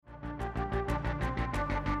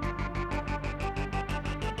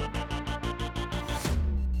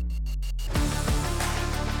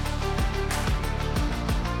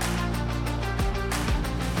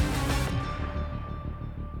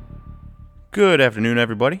Good afternoon,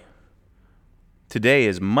 everybody. Today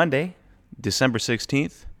is Monday, December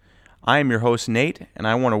 16th. I am your host, Nate, and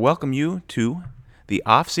I want to welcome you to the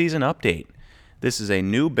Off-Season Update. This is a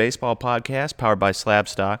new baseball podcast powered by Slab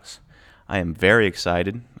Stocks. I am very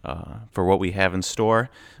excited for what we have in store.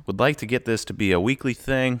 Would like to get this to be a weekly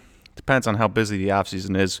thing. Depends on how busy the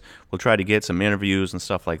off-season is. We'll try to get some interviews and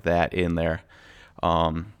stuff like that in there.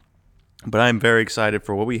 But I'm very excited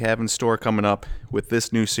for what we have in store coming up with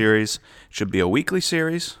this new series. It should be a weekly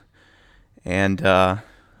series. And the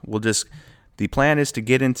plan is to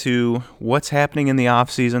get into what's happening in the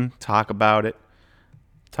off-season, talk about it,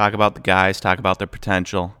 talk about the guys, talk about their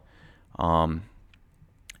potential, and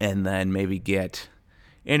then maybe get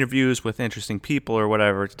interviews with interesting people or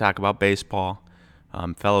whatever to talk about baseball,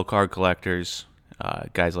 fellow card collectors,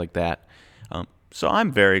 guys like that. So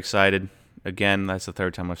I'm very excited. Again, that's the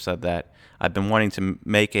third time I've said that. I've been wanting to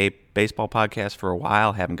make a baseball podcast for a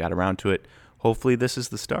while, haven't got around to it. Hopefully this is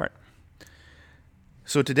the start.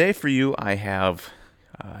 So today for you, I have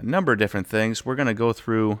a number of different things. We're going to go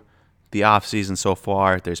through the off-season so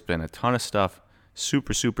far. There's been a ton of stuff,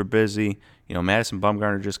 super busy. You know, Madison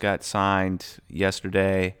Bumgarner just got signed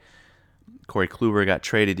yesterday. Corey Kluber got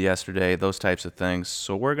traded yesterday, those types of things.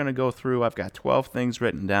 So we're going to go through, I've got 12 things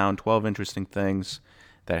written down, 12 interesting things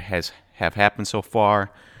that have happened so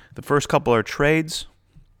far. The first couple are trades,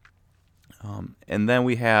 and then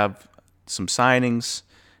we have some signings,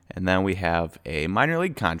 and then we have a minor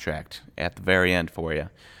league contract at the very end for you.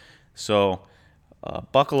 So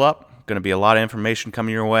buckle up. Going to be a lot of information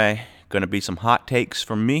coming your way. Going to be some hot takes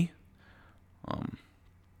from me,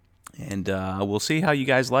 and we'll see how you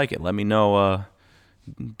guys like it. Let me know,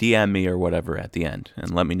 DM me or whatever at the end,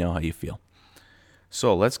 and let me know how you feel.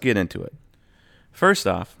 So let's get into it. First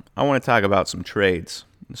off, I want to talk about some trades.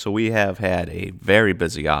 So we have had a very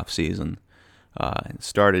busy offseason. It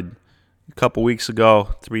started a couple weeks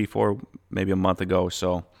ago, 3, 4, maybe a month ago or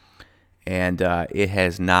so, and it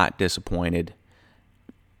has not disappointed.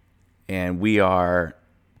 And we are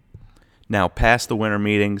now past the winter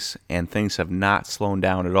meetings, and things have not slowed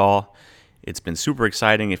down at all. It's been super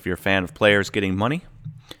exciting if you're a fan of players getting money.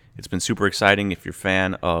 It's been super exciting if you're a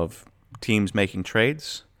fan of teams making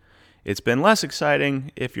trades. It's been less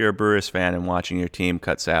exciting if you're a Brewers fan and watching your team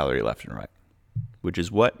cut salary left and right, which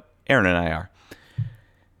is what Aaron and I are.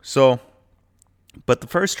 So, but the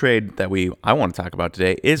first trade that I want to talk about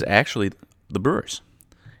today is actually the Brewers.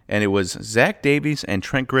 And it was Zach Davies and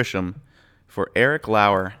Trent Grisham for Eric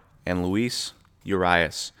Lauer and Luis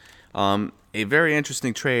Urias. A very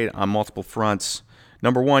interesting trade on multiple fronts.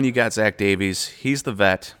 Number one, you got Zach Davies. He's the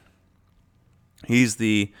vet. He's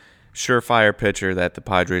the surefire pitcher that the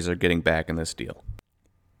Padres are getting back in this deal.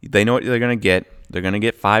 They know what they're going to get. They're going to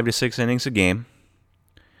get 5 to 6 innings a game.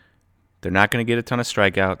 They're not going to get a ton of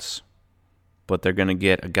strikeouts, but they're going to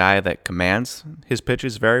get a guy that commands his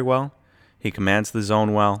pitches very well. He commands the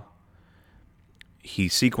zone well. He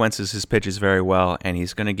sequences his pitches very well, and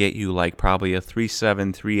he's going to get you like probably a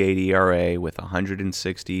 3.7, 3.80 ERA with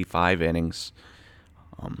 165 innings.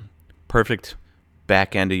 Perfect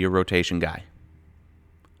back end of your rotation guy.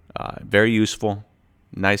 Very useful,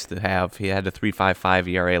 nice to have. He had a 3.55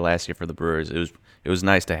 ERA last year for the Brewers. It was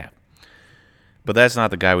nice to have. But that's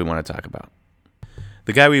not the guy we want to talk about.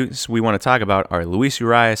 The guy we want to talk about are Luis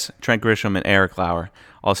Urias, Trent Grisham, and Eric Lauer.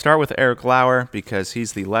 I'll start with Eric Lauer because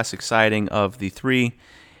he's the less exciting of the three,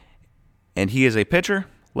 and he is a pitcher,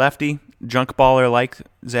 lefty, junk baller like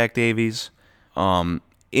Zach Davies.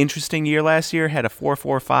 Interesting year last year, had a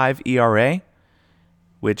 4.45 ERA,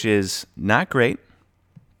 which is not great,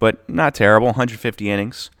 but not terrible, 150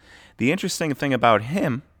 innings. The interesting thing about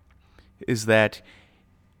him is that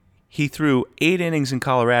he threw 8 innings in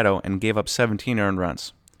Colorado and gave up 17 earned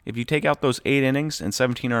runs. If you take out those 8 innings and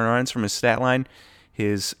 17 earned runs from his stat line,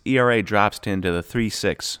 his ERA drops into the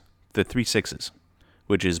 3.6s,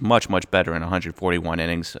 which is much better in 141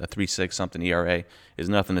 innings. A 3.6 something ERA is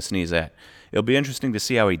nothing to sneeze at. It'll be interesting to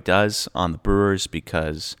see how he does on the Brewers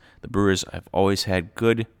because the Brewers have always had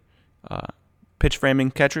good pitch framing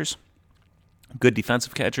catchers, good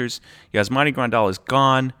defensive catchers. Yasmani Grandal is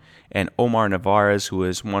gone, and Omar Narvaez, who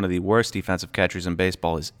is one of the worst defensive catchers in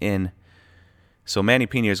baseball, is in. So Manny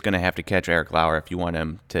Pena is going to have to catch Eric Lauer if you want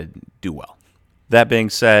him to do well. That being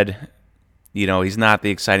said, you know, he's not the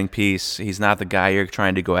exciting piece. He's not the guy you're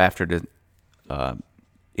trying to go after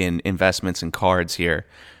in investments and cards here.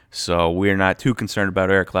 So we're not too concerned about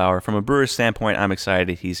Eric Lauer. From a Brewers standpoint, I'm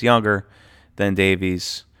excited. He's younger than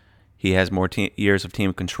Davies. He has more years of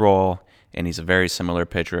team control, and he's a very similar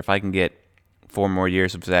pitcher. If I can get 4 more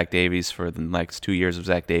years of Zach Davies for the next 2 years of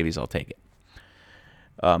Zach Davies, I'll take it.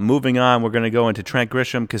 Moving on, we're going to go into Trent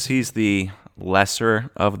Grisham because he's the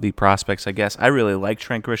lesser of the prospects, I guess. I really like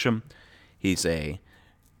Trent Grisham. He's a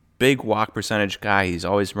big walk percentage guy. He's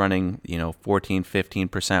always running, 14,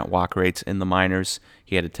 15% walk rates in the minors.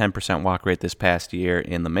 He had a 10% walk rate this past year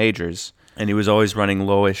in the majors. And he was always running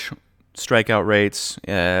lowish strikeout rates,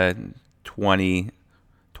 20,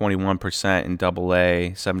 21% in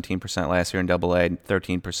AA, 17% last year in AA,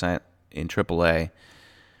 13% in AAA.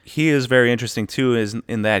 He is very interesting, too,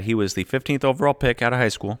 in that he was the 15th overall pick out of high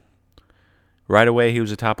school. Right away, he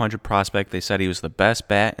was a top 100 prospect. They said he was the best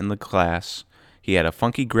bat in the class. He had a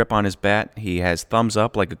funky grip on his bat. He has thumbs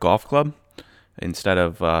up like a golf club instead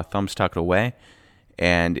of thumbs tucked away.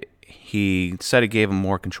 And he said it gave him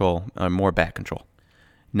more control, more bat control.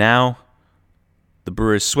 Now, the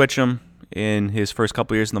Brewers switch him in his first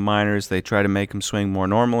couple years in the minors. They try to make him swing more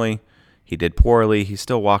normally. He did poorly. He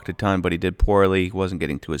still walked a ton, but he did poorly. He wasn't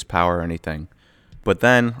getting to his power or anything. But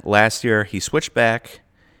then last year, he switched back,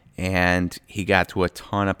 and he got to a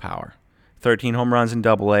ton of power. 13 home runs in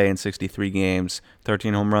AA in 63 games,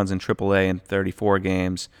 13 home runs in AAA in 34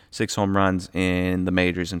 games, 6 home runs in the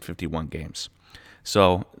majors in 51 games.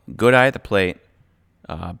 So, good eye at the plate,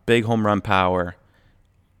 big home run power,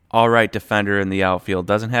 all right defender in the outfield,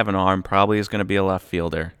 doesn't have an arm, probably is going to be a left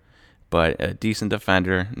fielder, but a decent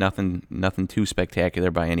defender, nothing too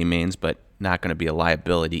spectacular by any means, but not going to be a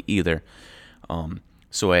liability either.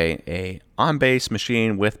 So a on-base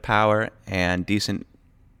machine with power and decent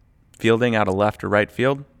fielding out of left or right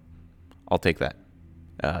field, I'll take that.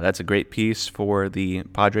 That's a great piece for the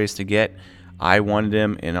Padres to get. I wanted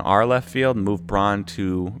him in our left field, move Braun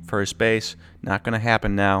to first base. Not going to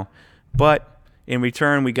happen now. But in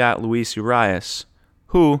return, we got Luis Urias,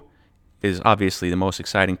 who is obviously the most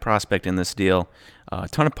exciting prospect in this deal. A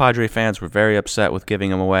ton of Padre fans were very upset with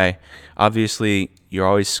giving him away. Obviously, you're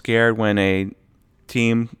always scared when a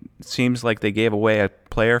team seems like they gave away a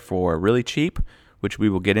player for really cheap, which we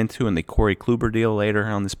will get into in the Corey Kluber deal later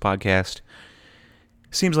on this podcast.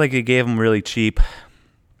 Seems like they gave him really cheap.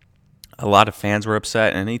 A lot of fans were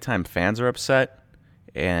upset, and anytime fans are upset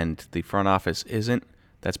and the front office isn't,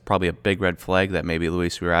 that's probably a big red flag that maybe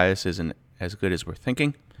Luis Urias isn't as good as we're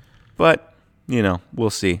thinking. But,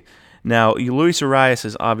 we'll see. Now, Luis Urias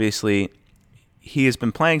is obviously, he has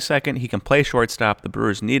been playing second. He can play shortstop. The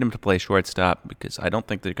Brewers need him to play shortstop because I don't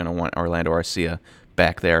think they're going to want Orlando Arcia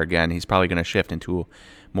back there again. He's probably going to shift into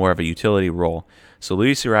more of a utility role. So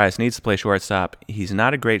Luis Urias needs to play shortstop. He's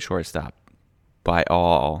not a great shortstop by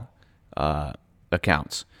all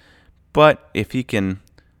accounts. But if he can,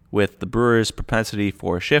 with the Brewers' propensity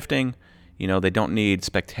for shifting, they don't need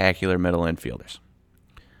spectacular middle infielders.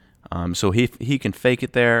 So he can fake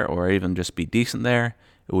it there or even just be decent there.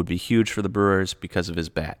 It would be huge for the Brewers because of his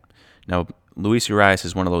bat. Now, Luis Urias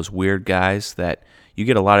is one of those weird guys that you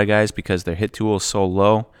get a lot of guys because their hit tool is so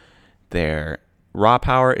low, their raw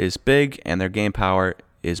power is big and their game power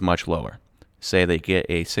is much lower. Say they get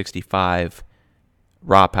a 65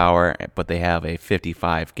 raw power, but they have a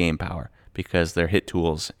 55 game power because their hit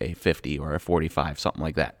tool's a 50 or a 45, something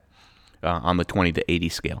like that, on the 20 to 80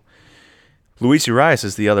 scale. Luis Urias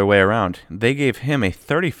is the other way around. They gave him a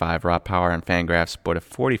 35 raw power on Fangraphs, but a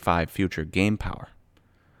 45 future game power.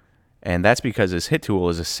 And that's because his hit tool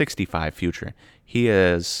is a 65 future. He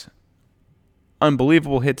has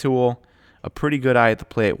unbelievable hit tool, a pretty good eye at the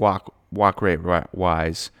plate walk rate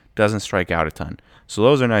wise, doesn't strike out a ton. So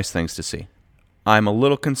those are nice things to see. I'm a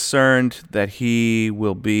little concerned that he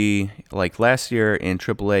will be, like last year in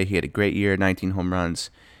AAA, he had a great year, 19 home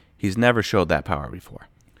runs. He's never showed that power before.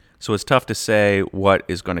 So it's tough to say what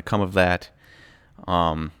is going to come of that.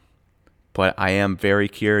 But I am very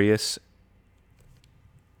curious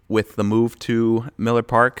with the move to Miller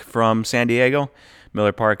Park from San Diego.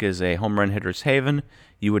 Miller Park is a home run hitter's haven.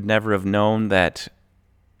 You would never have known that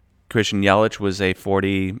Christian Yelich was a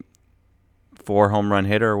 44 home run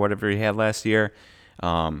hitter or whatever he had last year.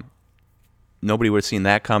 Nobody would have seen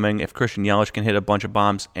that coming. If Christian Yelich can hit a bunch of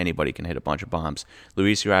bombs, anybody can hit a bunch of bombs.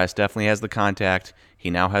 Luis Urias definitely has the contact.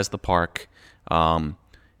 He now has the park.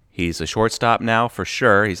 He's a shortstop now for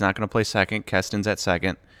sure. He's not going to play second. Keston's at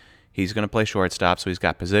second. He's going to play shortstop, so he's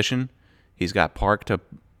got position. He's got park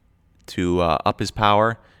to up his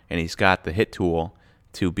power, and he's got the hit tool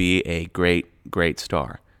to be a great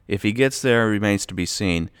star. If he gets there, remains to be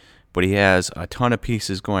seen, but he has a ton of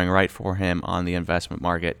pieces going right for him on the investment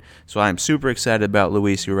market. So I'm super excited about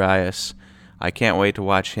Luis Urias. I can't wait to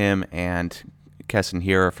watch him and Keston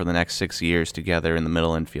Hiura for the next 6 years together in the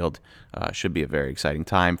middle infield. Should be a very exciting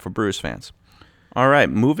time for Brewers fans. All right,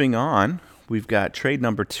 moving on. We've got trade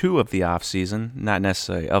number 2 of the offseason, not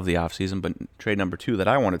necessarily of the offseason, but trade number 2 that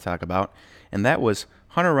I want to talk about, and that was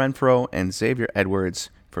Hunter Renfroe and Xavier Edwards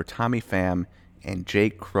for Tommy Pham and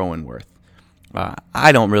Jake Cronenworth.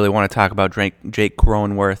 I don't really want to talk about Jake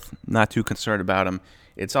Cronenworth. Not too concerned about him.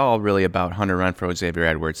 It's all really about Hunter Renfroe, Xavier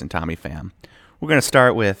Edwards, and Tommy Pham. We're going to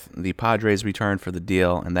start with the Padres' return for the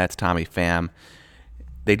deal, and that's Tommy Pham.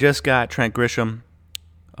 They just got Trent Grisham,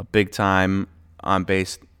 a big-time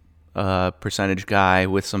on-base percentage guy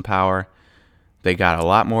with some power. They got a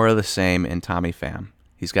lot more of the same in Tommy Pham.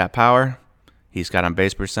 He's got power. He's got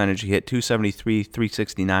on-base percentage. He hit 273,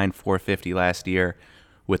 369, 450 last year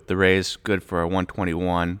with the Rays, good for a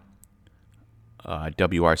 121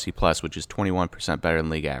 WRC plus, which is 21% better than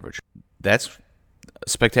league average. That's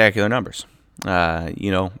spectacular numbers.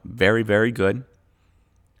 Very, very good.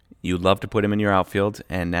 You'd love to put him in your outfield,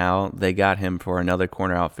 and now they got him for another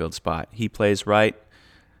corner outfield spot. He plays right,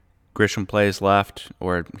 Grisham plays left,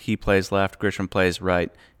 or he plays left, Grisham plays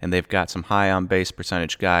right, and they've got some high on-base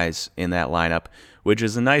percentage guys in that lineup, which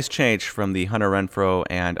is a nice change from the Hunter Renfroe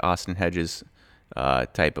and Austin Hedges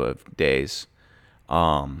type of days.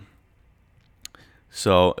 So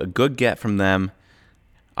a good get from them.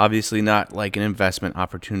 Obviously not like an investment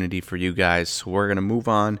opportunity for you guys. So we're going to move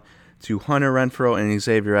on to Hunter Renfroe and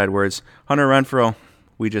Xavier Edwards. Hunter Renfroe,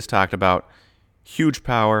 we just talked about. Huge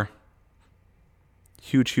power.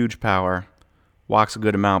 Huge power. Walks a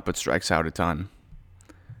good amount, but strikes out a ton.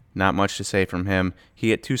 Not much to say from him. He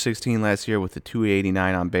hit 216 last year with a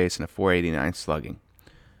 289 on base and a 489 slugging.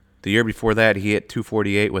 The year before that, he hit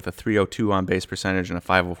 248 with a 302 on base percentage and a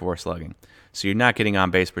 504 slugging. So you're not getting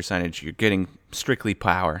on base percentage, you're getting strictly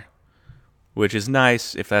power, which is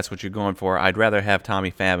nice if that's what you're going for. I'd rather have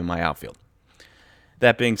Tommy Pham in my outfield.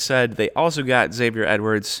 That being said, they also got Xavier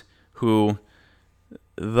Edwards, who,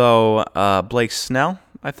 though Blake Snell,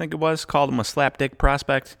 I think it was, called him a slapdick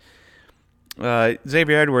prospect,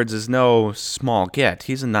 Xavier Edwards is no small get.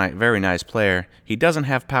 He's a very nice player. He doesn't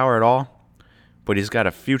have power at all, but he's got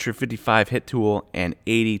a future 55 hit tool and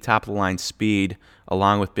 80 top-of-the-line speed,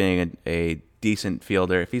 along with being a decent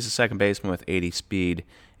fielder. If he's a second baseman with 80 speed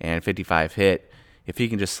and 55 hit, if he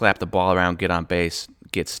can just slap the ball around, get on base,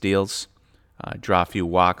 get steals, draw a few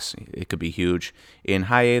walks, it could be huge. In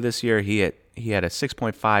high A this year, he had a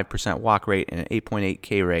 6.5% walk rate and an 8.8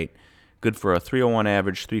 K rate, good for a 301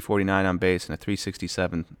 average, 349 on base, and a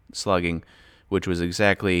 367 slugging, which was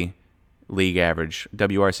exactly league average.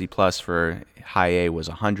 WRC plus for high A was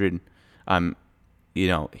 100.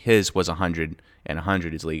 His was 100, and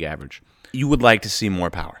 100 is league average. You would like to see more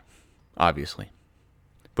power, obviously.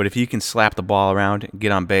 But if you can slap the ball around,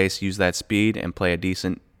 get on base, use that speed, and play a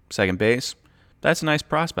decent second base, that's a nice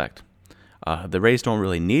prospect. The Rays don't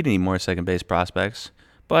really need any more second base prospects,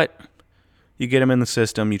 but you get him in the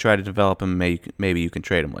system, you try to develop him, maybe you can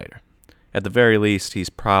trade him later. At the very least, he's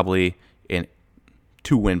probably a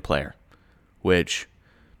 2-win player, which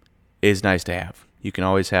is nice to have. You can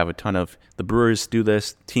always have a ton of... The Brewers do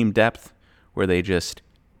this team depth, where they just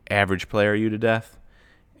average player you to death,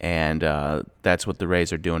 and that's what the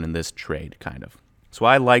Rays are doing in this trade, kind of. So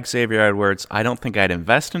I like Xavier Edwards. I don't think I'd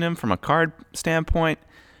invest in him from a card standpoint.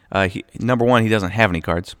 Number one, he doesn't have any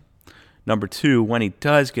cards. Number two, when he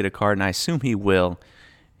does get a card, and I assume he will,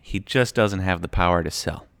 he just doesn't have the power to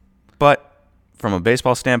sell. But from a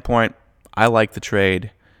baseball standpoint, I like the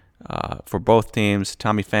trade for both teams.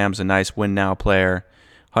 Tommy Pham's a nice win-now player.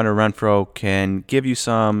 Hunter Renfroe can give you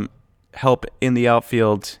some help in the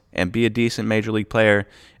outfield and be a decent major league player,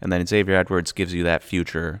 and then Xavier Edwards gives you that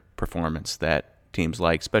future performance that teams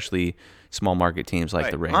like, especially small market teams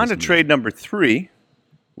like the Rays. On to trade number 3,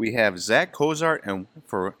 we have Zach Cozart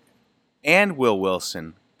and Will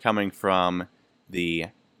Wilson coming from the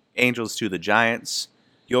Angels to the Giants.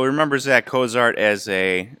 You'll remember Zach Cozart as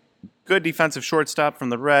a good defensive shortstop from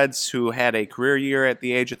the Reds who had a career year at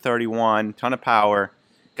the age of 31, ton of power,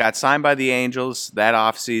 got signed by the Angels that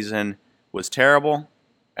offseason, was terrible,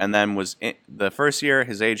 and then was the first year,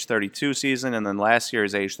 his age 32 season, and then last year,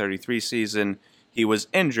 his age 33 season, he was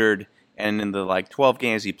injured, and in the 12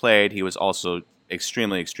 games he played, he was also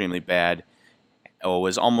extremely, extremely bad. It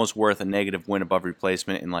was almost worth a negative win above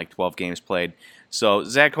replacement in 12 games played. So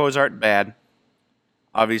Zach Cozart, bad.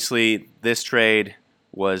 Obviously, this trade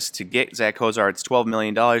was to get Zach Cozart's $12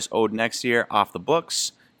 million owed next year off the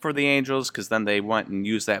books for the Angels, because then they went and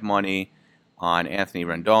used that money on Anthony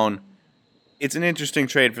Rendon. It's an interesting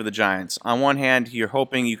trade for the Giants. On one hand, you're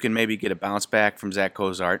hoping you can maybe get a bounce back from Zach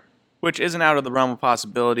Cozart, which isn't out of the realm of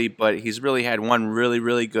possibility, but he's really had one really,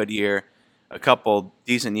 really good year, a couple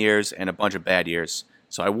decent years, and a bunch of bad years.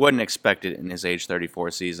 So I wouldn't expect it in his age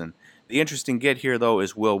 34 season. The interesting get here, though,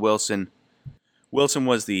 is Will Wilson. Wilson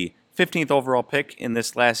was the 15th overall pick in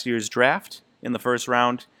this last year's draft in the first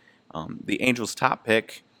round. The Angels' top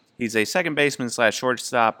pick, He's a second baseman /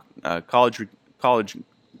 shortstop, college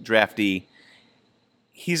draftee.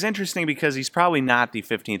 He's interesting because he's probably not the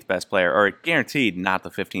 15th best player, or guaranteed not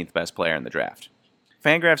the 15th best player in the draft.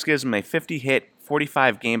 Fangraphs gives him a 50 hit,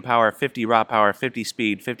 45 game power, 50 raw power, 50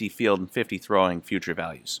 speed, 50 field, and 50 throwing future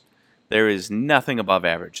values. There is nothing above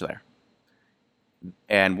average there.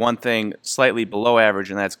 And one thing slightly below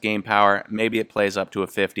average, and that's game power. Maybe it plays up to a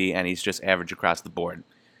 50, and he's just average across the board.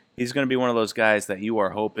 He's going to be one of those guys that you are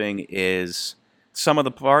hoping is some of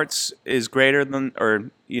the parts is greater than,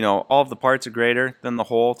 or, all of the parts are greater than the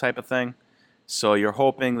whole type of thing. So you're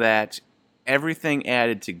hoping that everything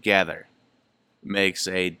added together makes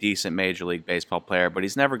a decent Major League Baseball player, but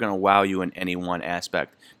he's never going to wow you in any one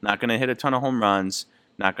aspect. Not going to hit a ton of home runs,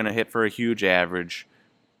 not going to hit for a huge average,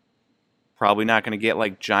 probably not going to get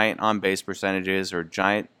like giant on-base percentages or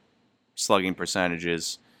giant slugging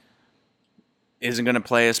percentages, isn't going to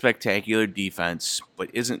play a spectacular defense, but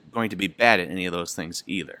isn't going to be bad at any of those things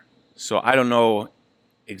either. So I don't know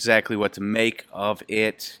exactly what to make of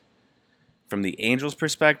it from the Angels'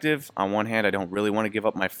 perspective. On one hand, I don't really want to give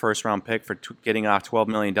up my first-round pick for getting off $12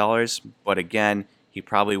 million, but again, he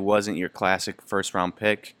probably wasn't your classic first-round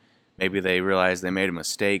pick. Maybe they realized they made a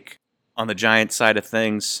mistake. On the Giants side of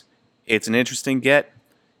things, it's an interesting get,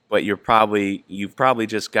 but you've probably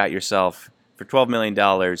just got yourself, for $12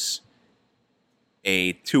 million,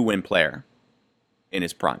 a 2-win player in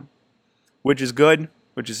his prime, which is good,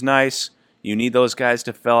 which is nice. You need those guys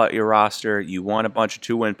to fill out your roster. You want a bunch of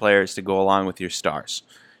 2-win players to go along with your stars.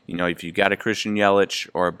 If you got a Christian Yelich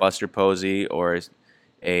or a Buster Posey or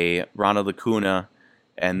a Ronald Acuna,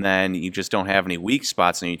 and then you just don't have any weak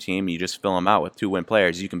spots on your team, you just fill them out with 2-win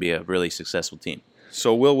players, you can be a really successful team.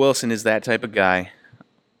 So Will Wilson is that type of guy.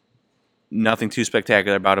 Nothing too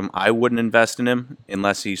spectacular about him. I wouldn't invest in him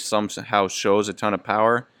unless he somehow shows a ton of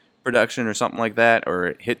power production or something like that,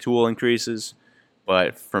 or hit tool increases.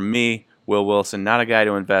 But for me, Will Wilson, not a guy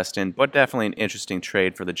to invest in, but definitely an interesting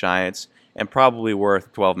trade for the Giants, and probably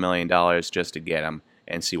worth $12 million just to get him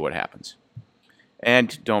and see what happens.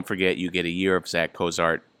 And don't forget, you get a year of Zach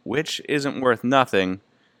Cozart, which isn't worth nothing.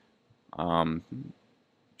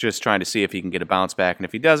 Just trying to see if he can get a bounce back, and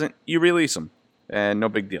if he doesn't, you release him, and no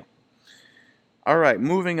big deal. All right,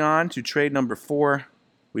 moving on to trade number 4.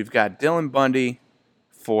 We've got Dylan Bundy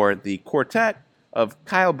for the quartet of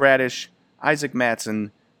Kyle Bradish, Isaac Mattson,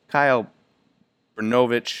 Kyle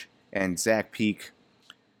Brnovich, and Zach Peak.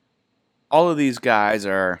 All of these guys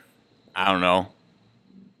are,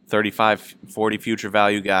 35, 40 future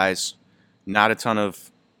value guys. Not a ton of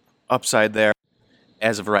upside there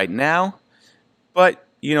as of right now. But,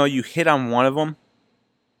 you hit on one of them,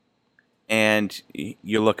 and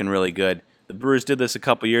you're looking really good. The Brewers did this a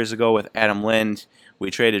couple years ago with Adam Lind.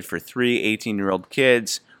 We traded for 3 18-year-old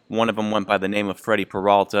kids. One of them went by the name of Freddie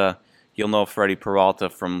Peralta. You'll know Freddie Peralta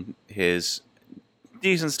from his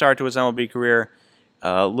decent start to his MLB career.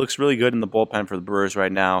 Looks really good in the bullpen for the Brewers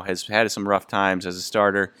right now. Has had some rough times as a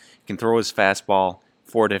starter. Can throw his fastball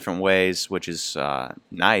 4 different ways, which is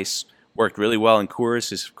nice. Worked really well in Coors,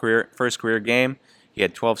 his first career game. He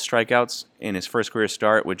had 12 strikeouts in his first career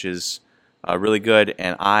start, which is really good.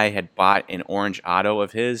 And I had bought an orange auto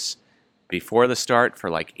of his before the start for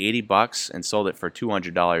like $80 and sold it for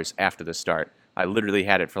 $200 after the start. I literally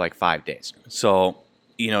had it for like 5 days. So,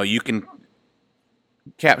 you can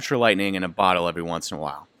capture lightning in a bottle every once in a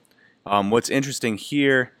while. What's interesting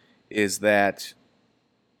here is that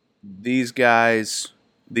these guys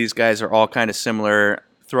are all kind of similar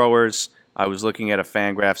throwers. I was looking at a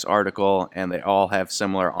Fangraphs article, and they all have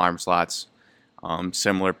similar arm slots,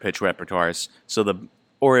 similar pitch repertoires. So the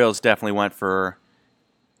Orioles definitely went for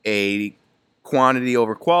a quantity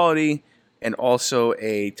over quality and also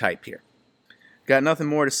a type here. Got nothing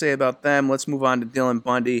more to say about them. Let's move on to Dylan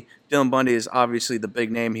Bundy. Dylan Bundy is obviously the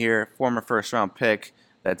big name here, former first-round pick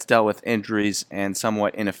that's dealt with injuries and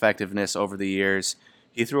somewhat ineffectiveness over the years.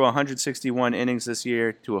 He threw 161 innings this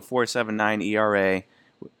year to a 4.79 ERA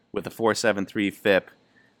with a 4.73 FIP,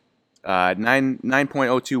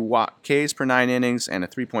 9.02 Ks per 9 innings, and a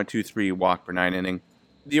 3.23 walk per 9 inning.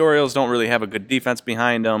 The Orioles don't really have a good defense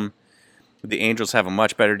behind them. The Angels have a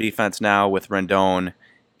much better defense now with Rendon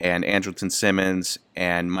and Andrelton Simmons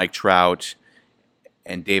and Mike Trout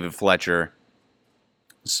and David Fletcher.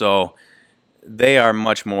 So they are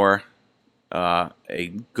much more a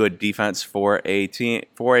good defense for a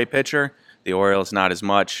pitcher. The Orioles not as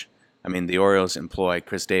much. The Orioles employ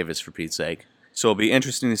Chris Davis, for Pete's sake. So it'll be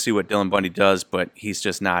interesting to see what Dylan Bundy does, but he's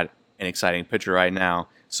just not an exciting pitcher right now.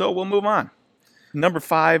 So we'll move on. Number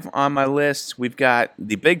 5 on my list, we've got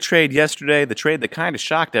the big trade yesterday, the trade that kind of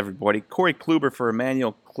shocked everybody. Corey Kluber for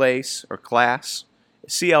Emmanuel Clase.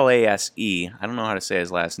 Clase. I don't know how to say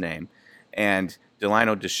his last name. And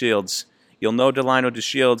Delino DeShields. You'll know Delino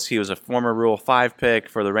DeShields. He was a former Rule 5 pick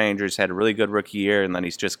for the Rangers, had a really good rookie year, and then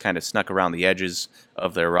he's just kind of snuck around the edges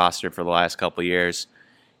of their roster for the last couple of years.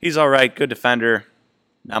 He's all right, good defender.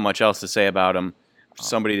 Not much else to say about him.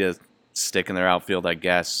 Somebody to stick in their outfield, I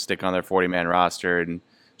guess, stick on their 40-man roster and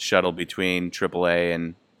shuttle between AAA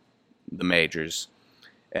and the majors.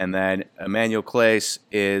 And then Emmanuel Clase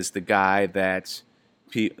is the guy that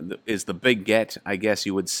is the big get, I guess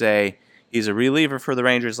you would say. He's a reliever for the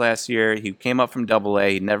Rangers last year. He came up from AA.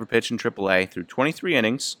 He never pitched in AAA. Through 23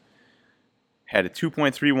 innings, had a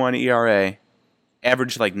 2.31 ERA,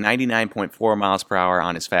 averaged like 99.4 miles per hour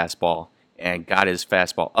on his fastball, and got his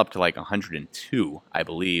fastball up to like 102, I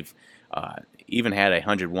believe. Even had a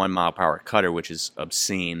 101 mile per hour cutter, which is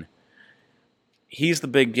obscene. He's the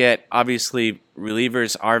big get. Obviously,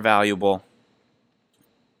 relievers are valuable.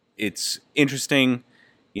 It's interesting.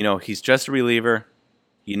 You know, he's just a reliever.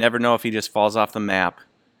 You never know if he just falls off the map.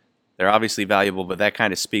 They're obviously valuable, but that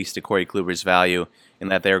kind of speaks to Corey Kluber's value in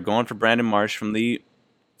that they're going for Brandon Marsh from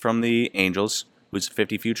the Angels, who's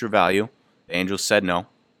 50 future value. The Angels said no,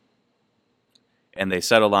 and they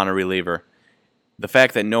settled on a reliever. The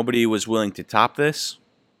fact that nobody was willing to top this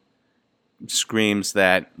screams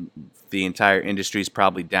that the entire industry is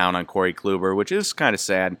probably down on Corey Kluber, which is kind of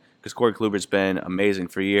sad because Corey Kluber's been amazing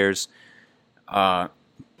for years.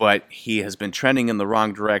 But he has been trending in the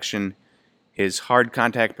wrong direction. His hard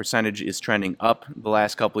contact percentage is trending up the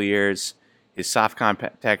last couple of years. His soft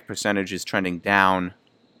contact percentage is trending down,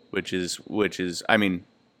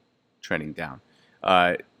 trending down.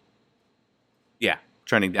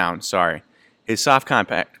 Trending down, sorry. His soft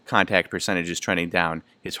contact percentage is trending down.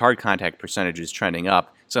 His hard contact percentage is trending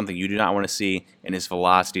up, something you do not want to see, and his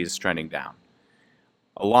velocity is trending down.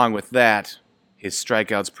 Along with that, his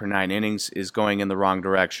strikeouts per 9 innings is going in the wrong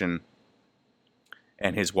direction,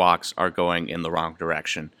 and his walks are going in the wrong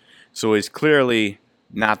direction. So he's clearly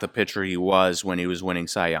not the pitcher he was when he was winning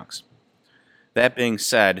Cy Youngs. That being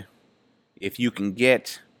said, if you can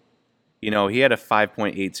get, he had a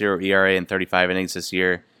 5.80 ERA in 35 innings this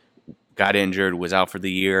year, got injured, was out for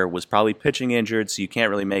the year, was probably pitching injured, so you can't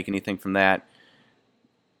really make anything from that.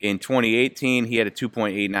 In 2018, he had a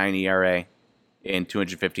 2.89 ERA in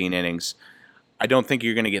 215 innings. I don't think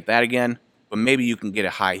you're going to get that again, but maybe you can get a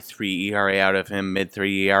high 3 ERA out of him, mid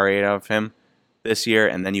 3 ERA out of him this year,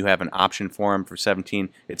 and then you have an option for him for 17.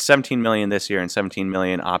 It's $17 million this year and $17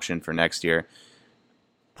 million option for next year.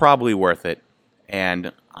 Probably worth it,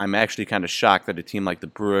 and I'm actually kind of shocked that a team like the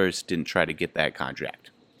Brewers didn't try to get that contract.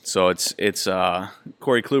 So it's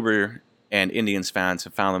Corey Kluber and Indians fans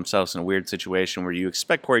have found themselves in a weird situation where you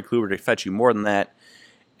expect Corey Kluber to fetch you more than that,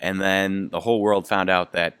 and then the whole world found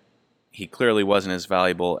out that he clearly wasn't as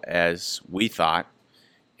valuable as we thought,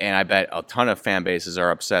 and I bet a ton of fan bases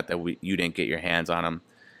are upset that you didn't get your hands on him.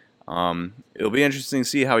 It'll be interesting to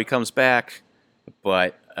see how he comes back,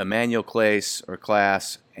 but Emmanuel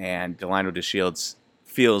Clase and Delino DeShields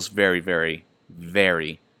feels very, very,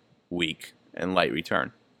 very weak and light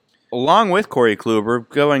return. Along with Corey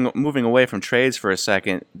Kluber, moving away from trades for a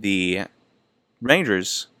second, the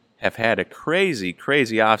Rangers have had a crazy,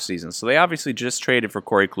 crazy offseason. So they obviously just traded for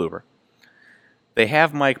Corey Kluber. They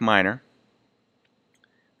have Mike Minor.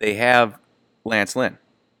 They have Lance Lynn.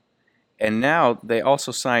 And now they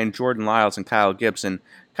also signed Jordan Lyles and Kyle Gibson.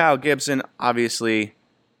 Kyle Gibson obviously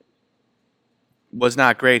was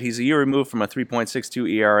not great. He's a year removed from a 3.62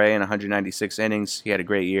 ERA in 196 innings. He had a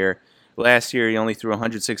great year. Last year, he only threw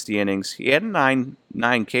 160 innings. He had 9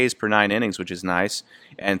 Ks per 9 innings, which is nice,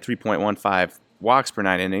 and 3.15 walks per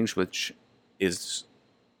 9 innings, which is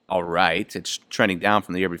all right. It's trending down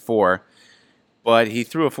from the year before. But he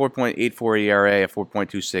threw a 4.84 ERA, a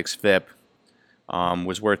 4.26 FIP,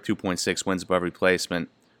 was worth 2.6 wins above replacement.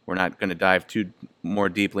 We're not going to dive too more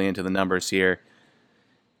deeply into the numbers here.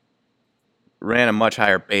 Ran a much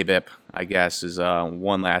higher BABIP, I guess, is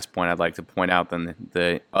one last point I'd like to point out than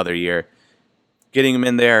the other year. Getting him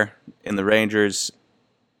in there in the Rangers,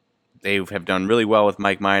 they have done really well with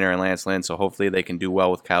Mike Minor and Lance Lynn, so hopefully they can do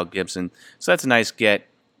well with Kyle Gibson. So that's a nice get.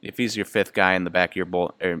 If he's your fifth guy in the back of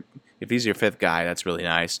your if he's your fifth guy, that's really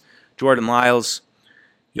nice. Jordan Lyles,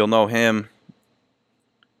 you'll know him.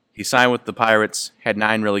 He signed with the Pirates, had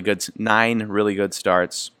 9 really good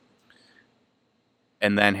starts,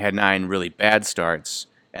 and then had 9 really bad starts,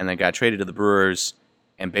 and then got traded to the Brewers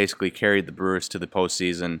and basically carried the Brewers to the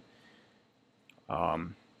postseason.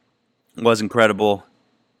 Was incredible.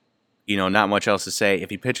 Not much else to say. If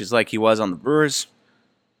he pitches like he was on the Brewers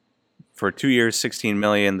for 2 years, $16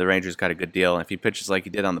 million, the Rangers got a good deal. If he pitches like he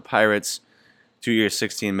did on the Pirates, 2 years,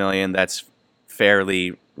 $16 million, that's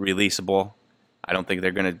fairly releasable. I don't think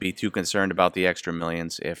they're going to be too concerned about the extra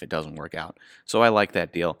millions if it doesn't work out. So I like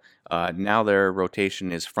that deal. Now their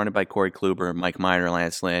rotation is fronted by Corey Kluber, Mike Minor,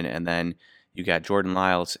 Lance Lynn, and then you got Jordan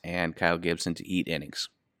Lyles and Kyle Gibson to eat innings.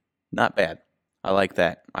 Not bad. I like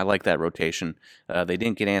that. I like that rotation. They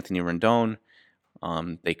didn't get Anthony Rendon.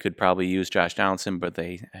 They could probably use Josh Donaldson, but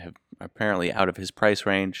they have apparently out of his price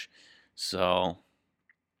range. So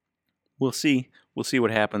we'll see. We'll see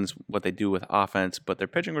what happens, what they do with offense, but their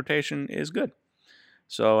pitching rotation is good.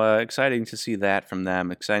 So exciting to see that from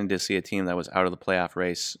them. Exciting to see a team that was out of the playoff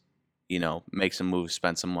race, make some moves,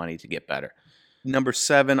 spend some money to get better. Number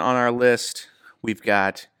 7 on our list, we've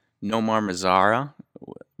got Nomar Mazara,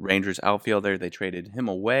 Rangers outfielder. They traded him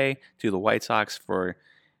away to the White Sox for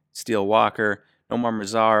Steele Walker. Nomar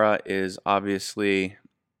Mazara is obviously,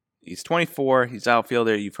 he's 24, he's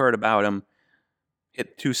outfielder. You've heard about him.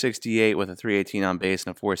 Hit 268 with a 318 on base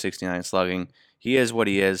and a 469 slugging. He is what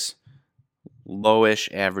he is. Lowish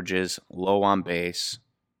averages, low on base,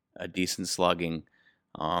 a decent slugging.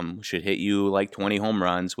 Should hit you like 20 home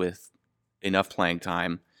runs with enough playing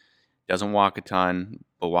time. Doesn't walk a ton,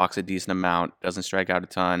 but walks a decent amount. Doesn't strike out a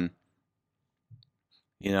ton.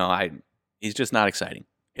 He's just not exciting.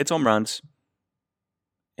 Hits home runs.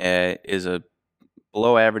 Is a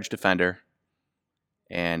below average defender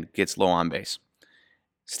and gets low on base.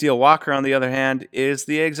 Steele Walker, on the other hand, is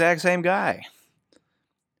the exact same guy.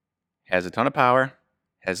 Has a ton of power,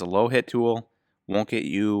 has a low hit tool, won't get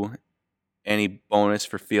you any bonus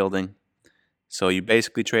for fielding. So you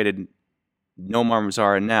basically traded Nomar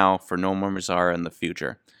Mazara now for Nomar Mazara in the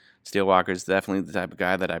future. Steele Walker is definitely the type of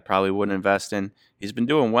guy that I probably wouldn't invest in. He's been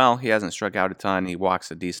doing well. He hasn't struck out a ton. He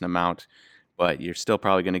walks a decent amount. But you're still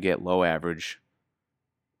probably going to get low average,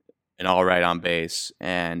 an all right on base,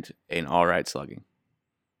 and an all right slugging.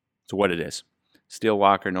 So what it is. Steele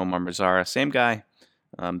Walker, Nomar Mazara, same guy.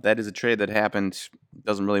 That is a trade that happened.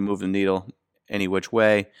 Doesn't really move the needle any which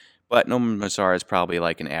way. But Nomar Mazara is probably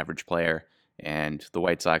like an average player. And the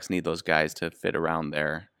White Sox need those guys to fit around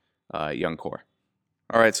their young core.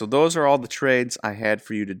 All right, so those are all the trades I had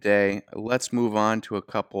for you today. Let's move on to a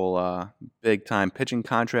couple big-time pitching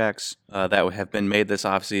contracts that have been made this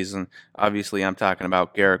offseason. Obviously, I'm talking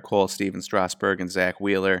about Garrett Cole, Steven Strasburg, and Zach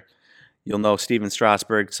Wheeler. You'll know Steven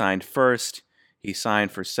Strasburg signed first. He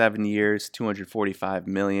signed for 7 years, $245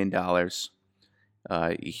 million.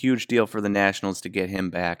 A huge deal for the Nationals to get him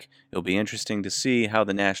back. It'll be interesting to see how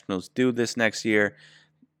the Nationals do this next year.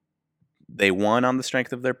 They won on the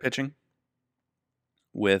strength of their pitching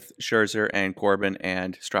with Scherzer and Corbin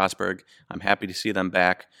and Strasburg. I'm happy to see them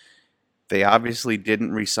back. They obviously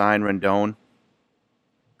didn't re-sign Rendon.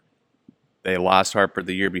 They lost Harper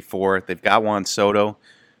the year before. They've got Juan Soto,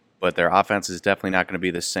 but their offense is definitely not going to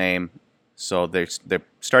be the same. So their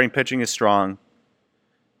starting pitching is strong.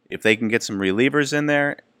 If they can get some relievers in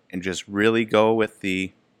there and just really go with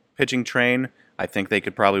the pitching train, I think they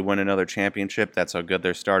could probably win another championship. That's how good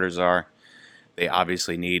their starters are. They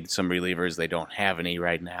obviously need some relievers. They don't have any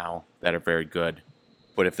right now that are very good.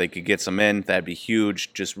 But if they could get some in, that'd be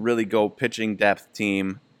huge. Just really go pitching depth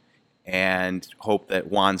team and hope that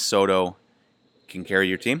Juan Soto can carry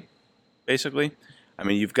your team, basically. I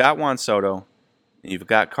mean, you've got Juan Soto, and you've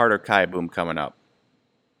got Carter Kieboom coming up.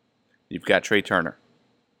 You've got Trey Turner.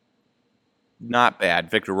 Not bad.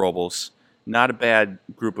 Victor Robles. Not a bad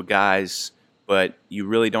group of guys, but you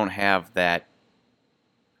really don't have that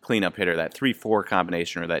cleanup hitter, that 3-4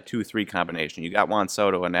 combination or that 2-3 combination. You got Juan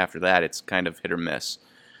Soto, and after that, it's kind of hit or miss.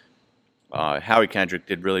 Howie Kendrick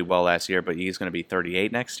did really well last year, but he's going to be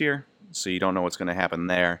 38 next year, so you don't know what's going to happen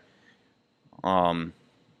there.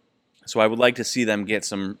 So I would like to see them get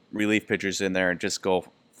some relief pitchers in there and just go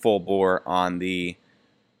full bore on the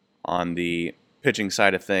pitching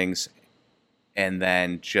side of things, and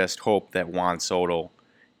then just hope that Juan Soto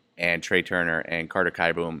and Trey Turner and Carter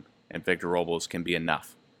Kieboom and Victor Robles can be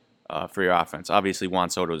enough for your offense. Obviously, Juan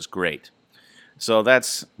Soto is great. So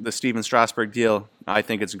that's the Steven Strasburg deal. I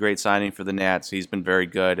think it's a great signing for the Nats. He's been very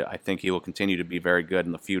good. I think he will continue to be very good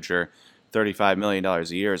in the future. $35 million a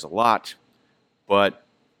year is a lot, but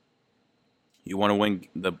you want to win.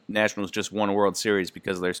 The Nationals just won a World Series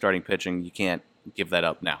because of their starting pitching. You can't give that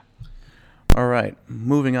up now. All right,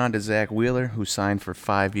 moving on to Zach Wheeler, who signed for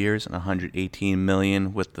 5 years and $118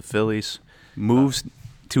 million with the Phillies. Moves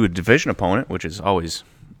to a division opponent, which is always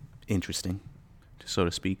interesting, so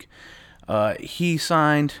to speak. He's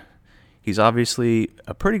obviously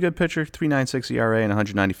a pretty good pitcher, 3.96 ERA and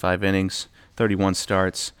 195 innings, 31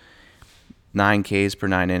 starts, 9 Ks per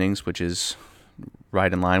 9 innings, which is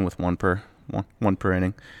right in line with one per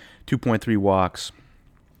inning, 2.3 walks.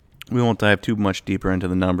 We won't dive too much deeper into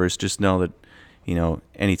the numbers. Just know that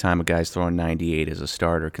Anytime a guy's throwing 98 as a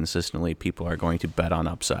starter consistently, people are going to bet on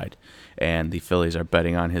upside. And the Phillies are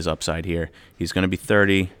betting on his upside here. He's going to be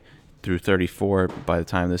 30 through 34 by the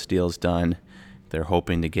time this deal is done. They're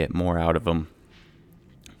hoping to get more out of him.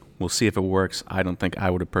 We'll see if it works. I don't think I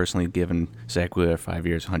would have personally given Zack Wheeler 5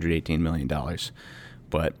 years, $118 million.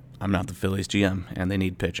 But I'm not the Phillies GM, and they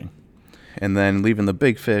need pitching. And then leaving the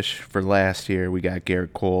big fish for last year, we got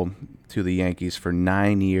Garrett Cole to the Yankees for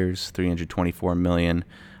 9 years, $324 million.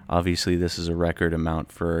 Obviously, this is a record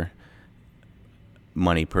amount for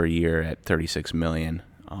money per year at $36 million,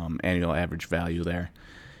 annual average value there.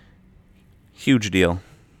 Huge deal.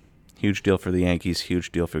 Huge deal for the Yankees,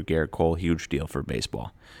 huge deal for Garrett Cole, huge deal for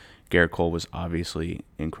baseball. Garrett Cole was obviously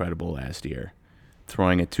incredible last year,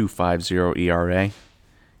 throwing a 2.50 ERA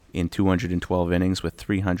in 212 innings with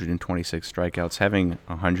 326 strikeouts. Having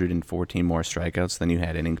 114 more strikeouts than you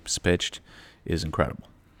had innings pitched is incredible.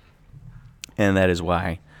 And that is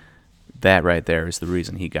why that right there is the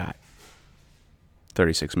reason he got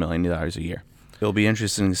 $36 million a year. It'll be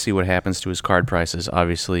interesting to see what happens to his card prices.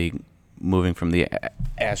 Obviously, moving from the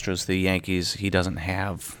Astros to the Yankees, he didn't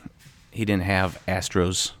have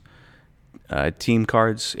Astros team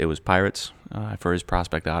cards. It was Pirates for his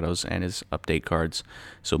prospect autos and his update cards.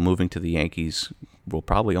 So moving to the Yankees will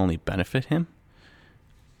probably only benefit him.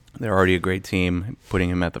 They're already a great team. Putting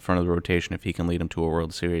him at the front of the rotation, if he can lead them to a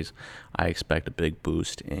World Series, I expect a big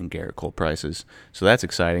boost in Garrett Cole prices. So that's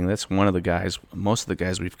exciting. That's one of the guys. Most of the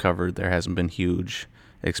guys we've covered, there hasn't been huge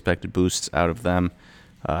expected boosts out of them.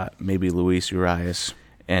 Maybe Luis Urias,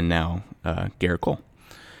 and now Garrett Cole.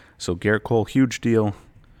 So Garrett Cole, huge deal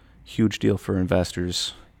for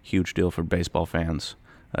investors, huge deal for baseball fans.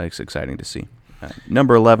 It's exciting to see.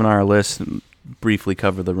 Number 11 on our list, briefly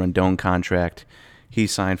cover the Rendon contract. He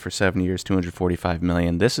signed for 7 years, $245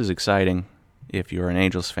 million. This is exciting if you're an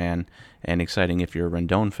Angels fan, and exciting if you're a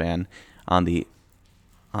Rendon fan. On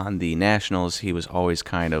the Nationals, he was always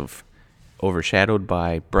kind of overshadowed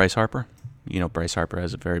by Bryce Harper. Bryce Harper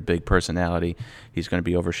has a very big personality. He's going to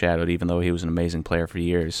be overshadowed, even though he was an amazing player for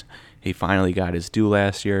years. He finally got his due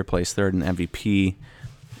last year, placed third in MVP,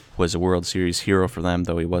 was a World Series hero for them,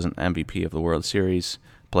 though he wasn't MVP of the World Series,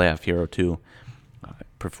 playoff hero too.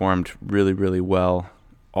 Performed really, really well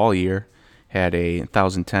all year. Had a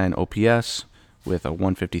 1,010 OPS with a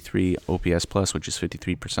 153 OPS plus, which is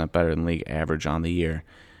 53% better than league average on the year.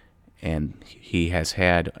 And he has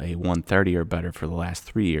had a 130 or better for the last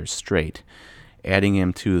 3 years straight. Adding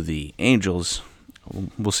him to the Angels,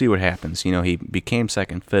 we'll see what happens. He became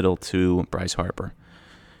second fiddle to Bryce Harper.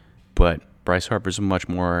 But Bryce Harper's a much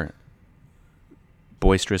more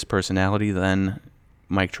boisterous personality than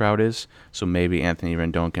Mike Trout is. So maybe Anthony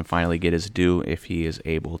Rendon can finally get his due if he is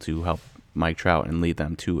able to help Mike Trout and lead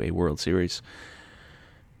them to a World Series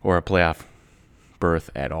or a playoff berth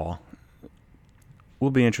at all. Will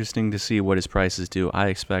be interesting to see what his prices do. I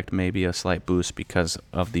expect maybe a slight boost because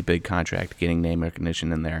of the big contract, getting name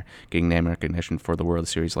recognition in there, getting name recognition for the World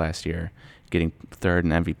Series last year, getting third in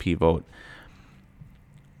MVP vote.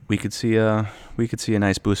 We could see a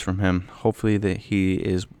nice boost from him. Hopefully that he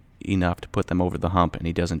is enough to put them over the hump and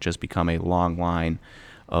he doesn't just become a long line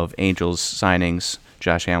of Angels signings,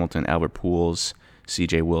 Josh Hamilton, Albert Pujols,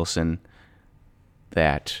 C.J. Wilson,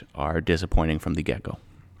 that are disappointing from the get-go.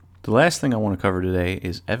 The last thing I want to cover today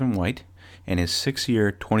is Evan White and his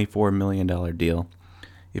 6-year, $24 million deal.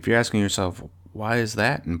 If you're asking yourself, why is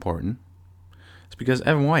that important? It's because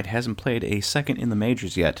Evan White hasn't played a second in the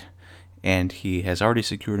majors yet, and he has already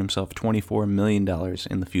secured himself $24 million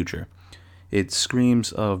in the future. It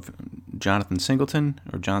screams of John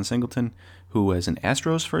Singleton, who was an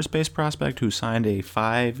Astros first base prospect who signed a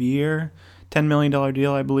 5-year, $10 million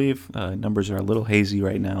deal, I believe. Numbers are a little hazy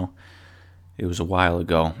right now. It was a while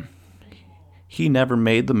ago. He never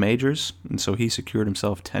made the majors, and so he secured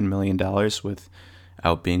himself $10 million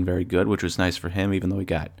without being very good, which was nice for him, even though he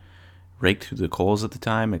got raked through the coals at the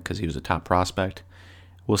time because he was a top prospect.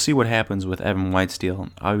 We'll see what happens with Evan White's deal.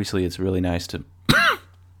 Obviously, it's really nice to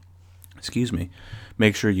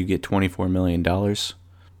make sure you get $24 million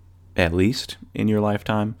at least in your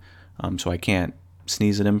lifetime. So I can't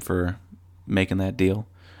sneeze at him for making that deal.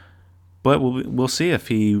 But we'll see if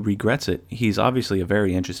he regrets it. He's obviously a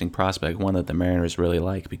very interesting prospect, one that the Mariners really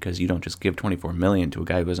like, because you don't just give $24 million to a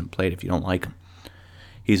guy who hasn't played if you don't like him.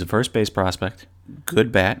 He's a first base prospect,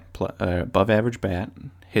 good bat, above average bat,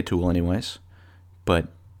 hit tool anyways, but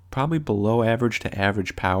probably below average to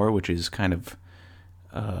average power, which is kind of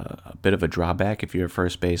a bit of a drawback if you're a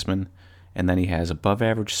first baseman. And then he has above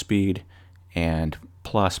average speed and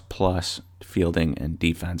plus fielding and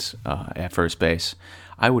defense at first base.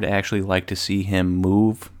 I would actually like to see him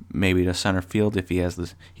move maybe to center field if he has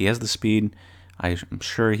the speed. I'm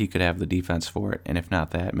sure he could have the defense for it, and if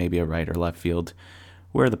not that, maybe a right or left field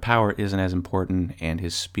where the power isn't as important and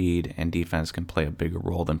his speed and defense can play a bigger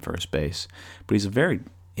role than first base. But he's a very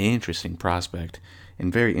interesting prospect,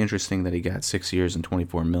 and very interesting that he got 6 years and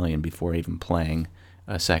 $24 million before even playing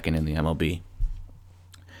a second in the MLB.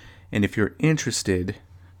 And if you're interested,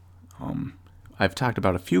 I've talked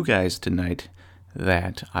about a few guys tonight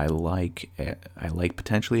that I like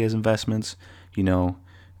potentially as investments.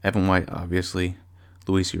 Evan White, obviously,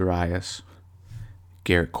 Luis Urias,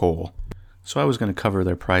 Garrett Cole. So I was going to cover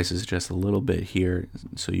their prices just a little bit here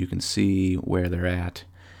so you can see where they're at.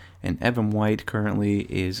 And Evan White currently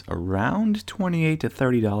is around $28 to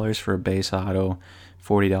 $30 for a base auto,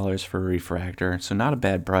 $40 for a refractor. So not a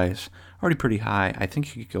bad price. Already pretty high. I think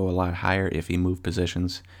he could go a lot higher if he moved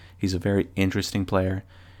positions. He's a very interesting player.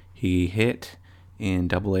 He hit in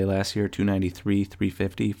Double-A last year, 293,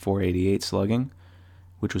 350, 488 slugging,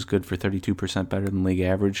 which was good for 32% better than league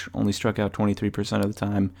average. Only struck out 23% of the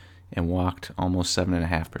time and walked almost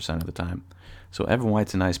 7.5% of the time. So Evan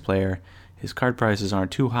White's a nice player. His card prices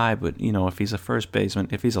aren't too high, but if he's a first baseman,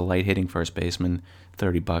 if he's a light hitting first baseman,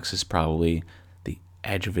 $30 is probably the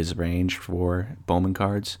edge of his range for Bowman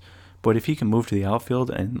cards. But if he can move to the outfield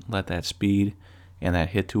and let that speed and that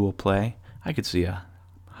hit tool play, I could see a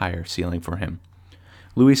higher ceiling for him.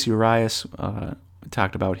 Luis Urias,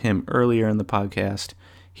 talked about him earlier in the podcast.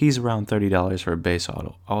 He's around $30 for a base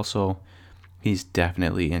auto. Also, he's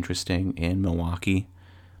definitely interesting in Milwaukee.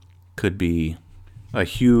 Could be a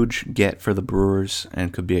huge get for the Brewers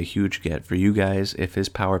and could be a huge get for you guys if his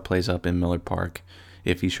power plays up in Miller Park.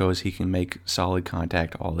 If he shows he can make solid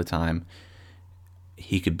contact all the time,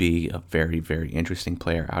 he could be a very, very interesting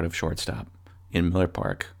player out of shortstop in Miller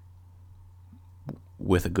Park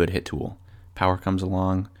with a good hit tool. Power comes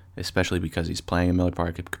along, especially because he's playing in Miller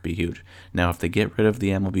Park, it could be huge. Now, if they get rid of the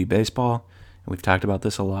MLB baseball, and we've talked about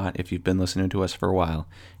this a lot if you've been listening to us for a while,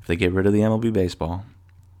 if they get rid of the MLB baseball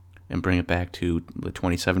and bring it back to the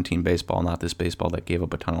 2017 baseball, not this baseball that gave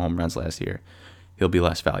up a ton of home runs last year, he'll be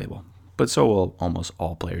less valuable. But so will almost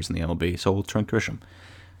all players in the MLB. So will Trent Grisham.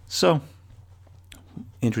 So,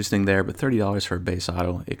 interesting there, but $30 for a base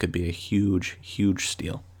auto, it could be a huge, huge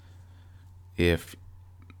steal if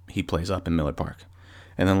he plays up in Miller Park.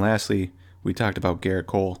 And then lastly, we talked about Garrett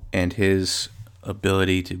Cole and his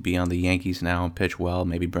ability to be on the Yankees now and pitch well,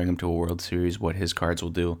 maybe bring him to a World Series, what his cards will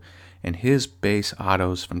do. And his base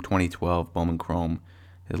autos from 2012, Bowman Chrome,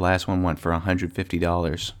 his last one went for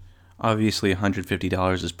 $150. Obviously,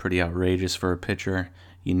 $150 is pretty outrageous for a pitcher.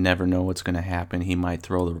 You never know what's going to happen. He might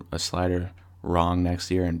throw a slider wrong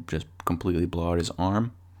next year and just completely blow out his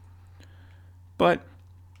arm. But,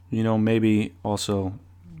 maybe also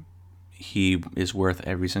he is worth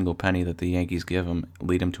every single penny that the Yankees give him,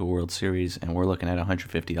 lead him to a World Series, and we're looking at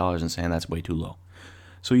 $150 and saying that's way too low.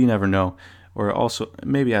 So you never know. Or also,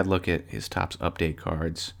 maybe I'd look at his Topps update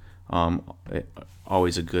cards.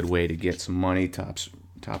 Always a good way to get some money, Topps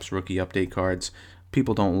rookie update cards.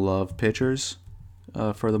 People don't love pitchers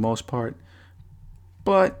for the most part.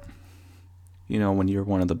 But, when you're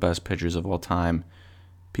one of the best pitchers of all time,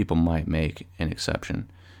 people might make an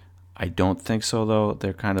exception. I don't think so, though.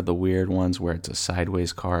 They're kind of the weird ones where it's a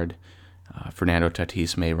sideways card. Fernando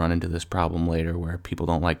Tatis may run into this problem later where people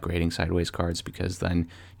don't like grading sideways cards because then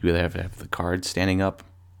you either have to have the card standing up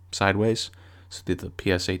sideways so that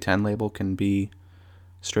the PSA 10 label can be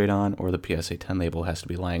straight on, or the PSA 10 label has to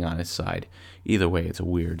be lying on its side. Either way, it's a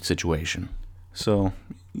weird situation. So,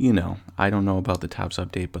 I don't know about the Topps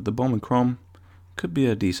update, but the Bowman Chrome could be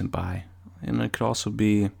a decent buy. And it could also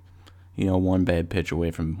be, one bad pitch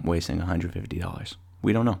away from wasting $150.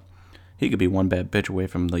 We don't know. He could be one bad pitch away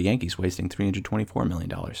from the Yankees wasting $324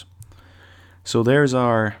 million. So there's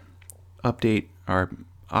our update, our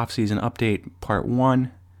off-season update, part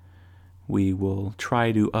 1. We will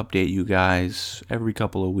try to update you guys every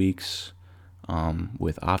couple of weeks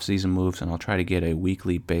with off-season moves, and I'll try to get a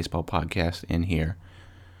weekly baseball podcast in here.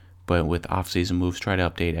 But with off-season moves, try to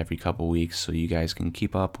update every couple of weeks so you guys can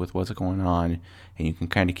keep up with what's going on, and you can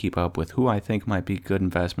kind of keep up with who I think might be good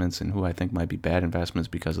investments and who I think might be bad investments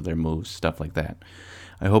because of their moves, stuff like that.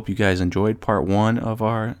 I hope you guys enjoyed part 1 of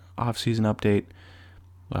our off-season update.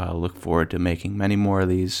 Look forward to making many more of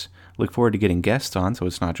these. Look forward to getting guests on so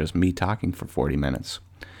it's not just me talking for 40 minutes.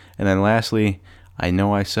 And then lastly, I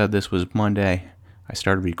know I said this was Monday. I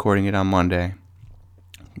started recording it on Monday.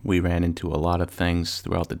 We ran into a lot of things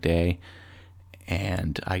throughout the day,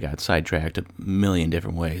 and I got sidetracked a million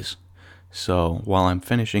different ways. So while I'm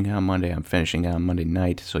finishing on Monday, I'm finishing on Monday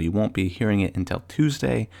night, so you won't be hearing it until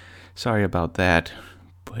Tuesday. Sorry about that,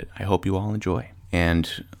 but I hope you all enjoy.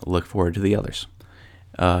 and look forward to the others.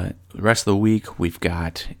 The rest of the week, we've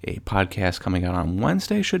got a podcast coming out on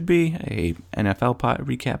Wednesday, should be a NFL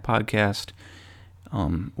recap podcast.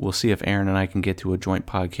 We'll see if Aaron and I can get to a joint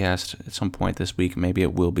podcast at some point this week. Maybe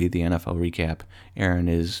it will be the NFL recap. Aaron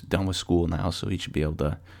is done with school now, so he should be able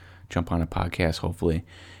to jump on a podcast, hopefully.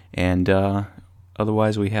 And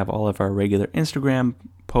otherwise, we have all of our regular Instagram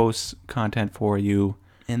posts, content for you,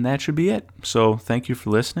 and that should be it. So thank you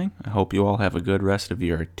for listening. I hope you all have a good rest of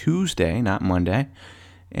your Tuesday, not Monday.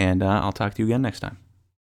 And I'll talk to you again next time.